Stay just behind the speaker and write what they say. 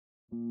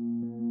Hey!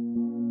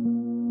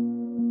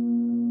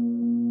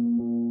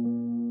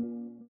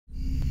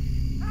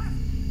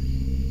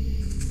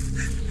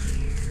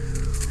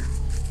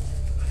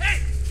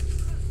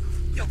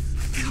 Yo,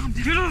 calm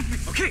down. Get off me!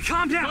 Okay,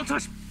 calm down! Don't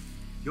touch me.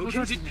 You okay?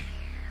 Don't touch me.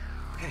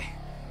 Hey,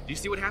 do you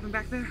see what happened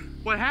back there?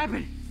 What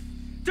happened?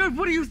 Dude,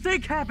 what do you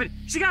think happened?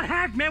 She got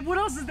hacked, man. What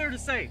else is there to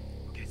say?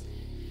 Okay,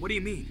 what do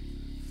you mean?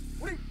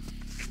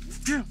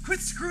 Quit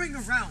screwing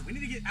around. We need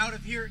to get out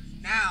of here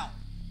now.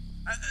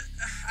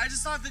 I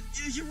just thought that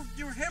you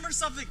were him or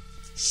something.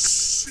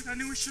 Shh! I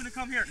knew we shouldn't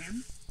have come here.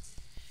 Him?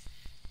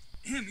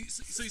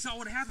 So you saw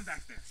what happened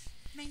back there?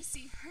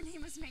 Macy. Her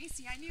name was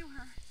Macy. I knew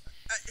her.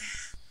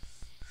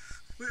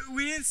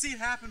 We didn't see it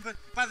happen, but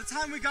by the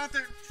time we got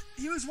there,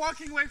 he was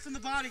walking away from the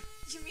body.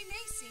 You mean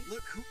Macy?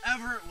 Look,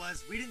 whoever it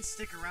was, we didn't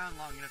stick around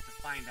long enough to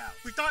find out.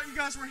 We thought you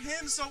guys were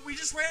him, so we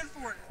just ran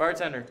for it.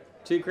 Bartender,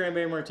 2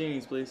 cranberry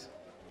martinis, please.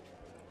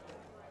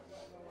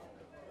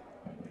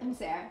 I'm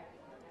Sarah.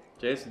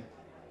 Jason.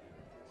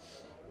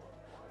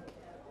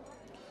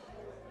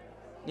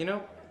 You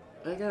know,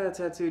 I got a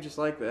tattoo just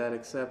like that,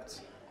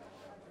 except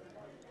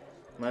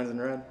mine's in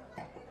red.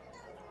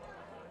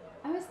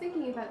 I was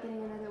thinking about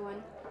getting another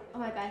one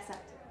on my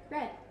bicep.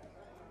 Red.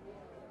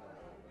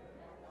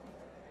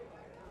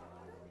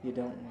 You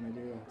don't want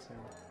to do that, Sarah.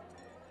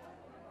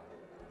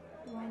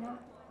 Why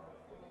not?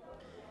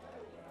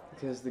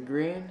 Because the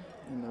green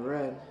and the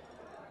red,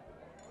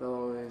 they'll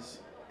always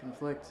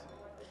conflict.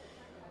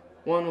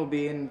 One will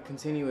be in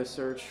continuous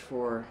search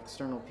for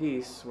external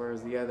peace,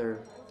 whereas the other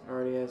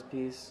already has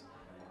peace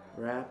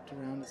wrapped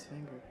around its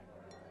finger.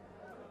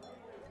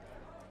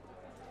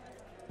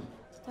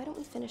 Why don't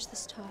we finish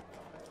this talk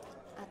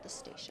at the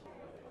station?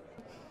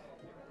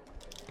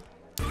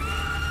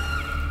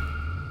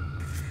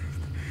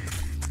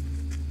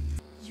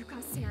 You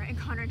got Sarah and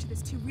Connor into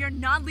this too. We are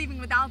not leaving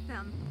without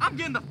them. I'm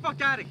getting the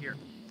fuck out of here.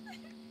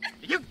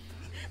 You.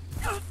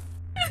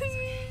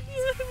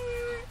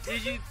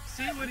 Did you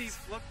see what he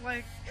looked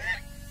like?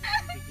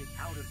 Did you get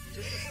out of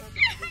just a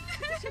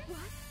second?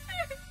 What?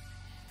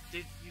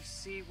 Did you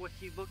see what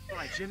he looked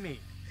like, Jimmy?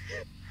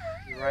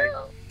 You're right.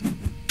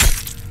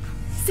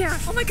 Sarah!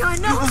 Oh my God!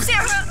 No,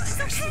 Sarah! It's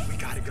okay. We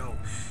gotta go.